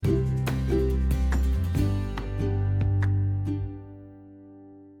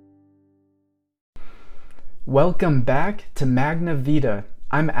Welcome back to Magna Vita.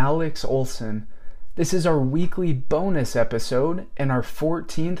 I'm Alex Olson. This is our weekly bonus episode and our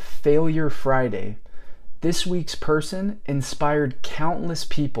 14th Failure Friday. This week's person inspired countless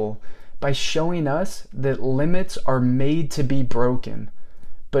people by showing us that limits are made to be broken.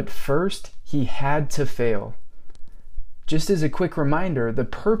 But first, he had to fail. Just as a quick reminder, the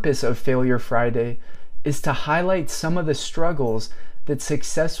purpose of Failure Friday is to highlight some of the struggles that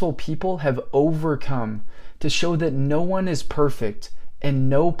successful people have overcome, to show that no one is perfect and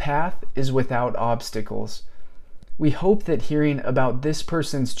no path is without obstacles. We hope that hearing about this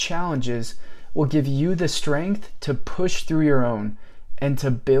person's challenges will give you the strength to push through your own and to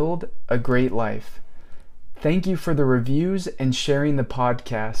build a great life. Thank you for the reviews and sharing the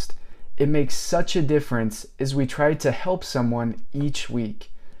podcast. It makes such a difference as we try to help someone each week.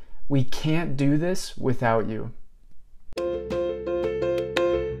 We can't do this without you.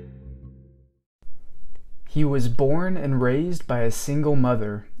 He was born and raised by a single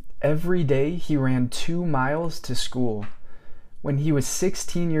mother. Every day he ran 2 miles to school. When he was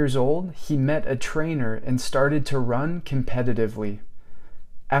 16 years old, he met a trainer and started to run competitively.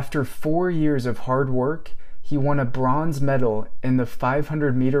 After 4 years of hard work, he won a bronze medal in the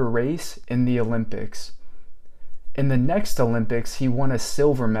 500-meter race in the Olympics. In the next Olympics, he won a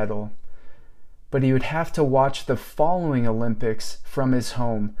silver medal. But he would have to watch the following Olympics from his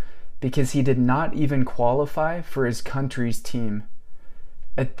home, because he did not even qualify for his country's team.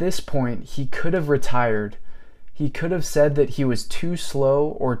 At this point, he could have retired. He could have said that he was too slow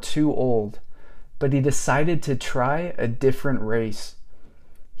or too old, but he decided to try a different race.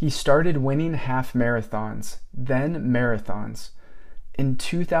 He started winning half marathons, then marathons. In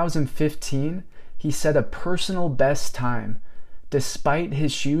 2015, he set a personal best time, despite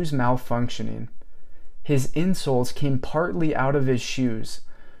his shoes malfunctioning. His insoles came partly out of his shoes.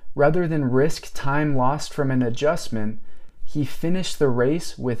 Rather than risk time lost from an adjustment, he finished the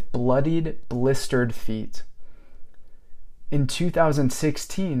race with bloodied, blistered feet. In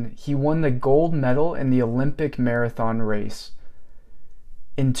 2016, he won the gold medal in the Olympic marathon race.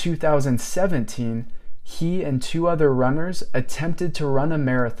 In 2017, he and 2 other runners attempted to run a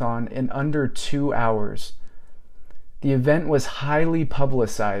marathon in under 2 hours. The event was highly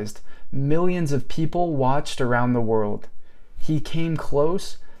publicized. Millions of people watched around the world. He came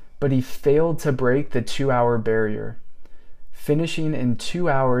close, but he failed to break the 2-hour barrier, finishing in 2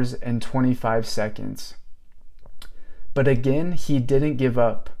 hours and 25 seconds. But again, he didn't give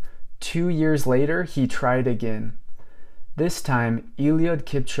up. 2 years later, he tried again. This time, Eliud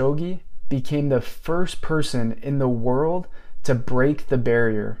Kipchoge became the first person in the world to break the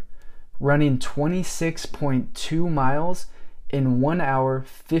barrier, running 26.2 miles in 1 hour,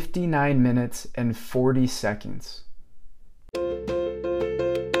 59 minutes, and 40 seconds.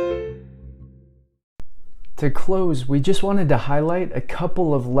 To close, we just wanted to highlight a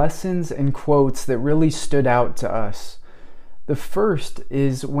couple of lessons and quotes that really stood out to us. The first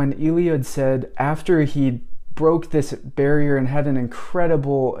is when Eliud said, after he broke this barrier and had an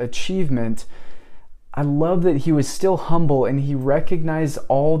incredible achievement, I love that he was still humble and he recognized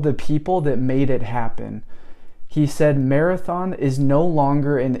all the people that made it happen. He said, marathon is no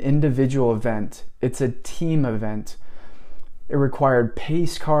longer an individual event, it's a team event. It required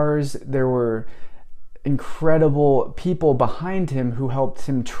pace cars, there were incredible people behind him who helped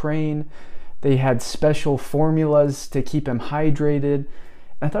him train. They had special formulas to keep him hydrated.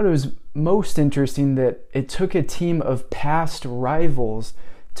 I thought it was most interesting that it took a team of past rivals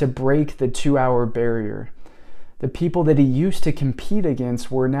to break the 2-hour barrier. The people that he used to compete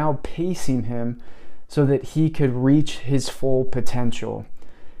against were now pacing him so that he could reach his full potential.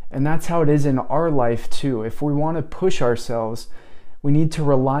 And that's how it is in our life too. If we want to push ourselves, we need to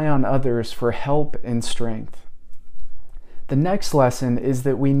rely on others for help and strength. The next lesson is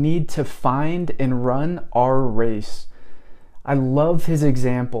that we need to find and run our race. I love his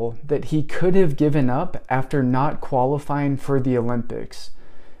example that he could have given up after not qualifying for the Olympics.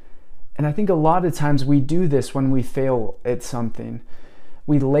 And I think a lot of times we do this when we fail at something.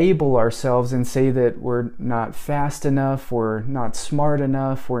 We label ourselves and say that we're not fast enough, we're not smart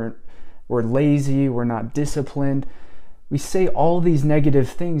enough, we're lazy, we're not disciplined. We say all these negative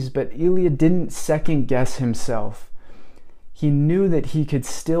things, but Eliud didn't second guess himself. He knew that he could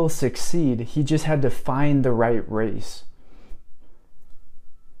still succeed. He just had to find the right race.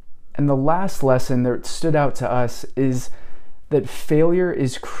 And the last lesson that stood out to us is that failure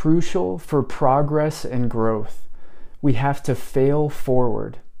is crucial for progress and growth. We have to fail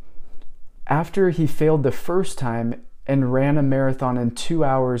forward. After he failed the first time and ran a marathon in 2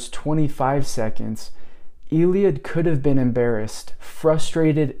 hours, 25 seconds, Eliud could have been embarrassed,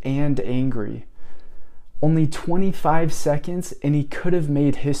 frustrated, and angry. Only 25 seconds and he could have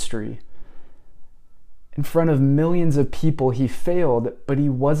made history. In front of millions of people, he failed, but he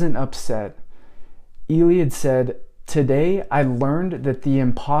wasn't upset. Iliad said, "Today I learned that the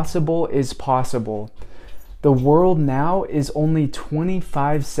impossible is possible. The world now is only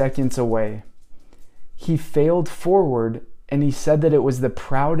 25 seconds away." He failed forward, and he said that it was the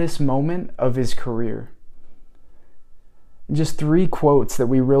proudest moment of his career. Just 3 quotes that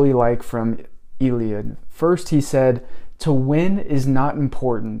we really like from Iliad. First, he said, "To win is not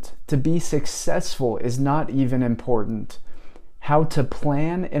important. To be successful is not even important. How to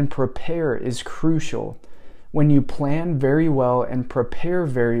plan and prepare is crucial. When you plan very well and prepare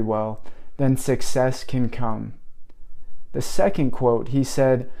very well, then success can come." The second quote, he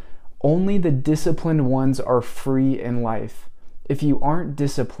said, "Only the disciplined ones are free in life. If you aren't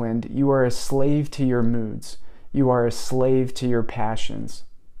disciplined, you are a slave to your moods. You are a slave to your passions."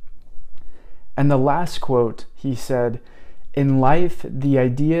 And the last quote, he said, "In life, the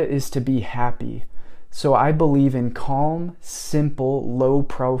idea is to be happy. So I believe in calm, simple,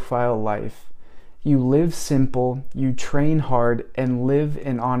 low-profile life. You live simple, you train hard, and live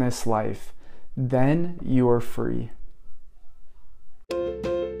an honest life. Then you are free."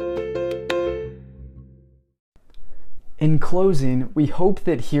 In closing, we hope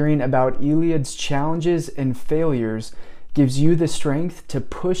that hearing about Iliad's challenges and failures gives you the strength to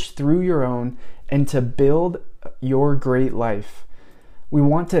push through your own and to build your great life. We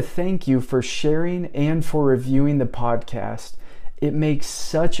want to thank you for sharing and for reviewing the podcast. It makes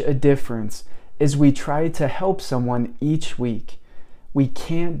such a difference as we try to help someone each week. We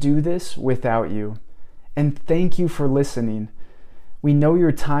can't do this without you. And thank you for listening. We know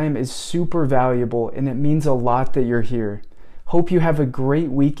your time is super valuable and it means a lot that you're here. Hope you have a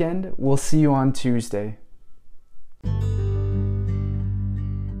great weekend. We'll see you on Tuesday.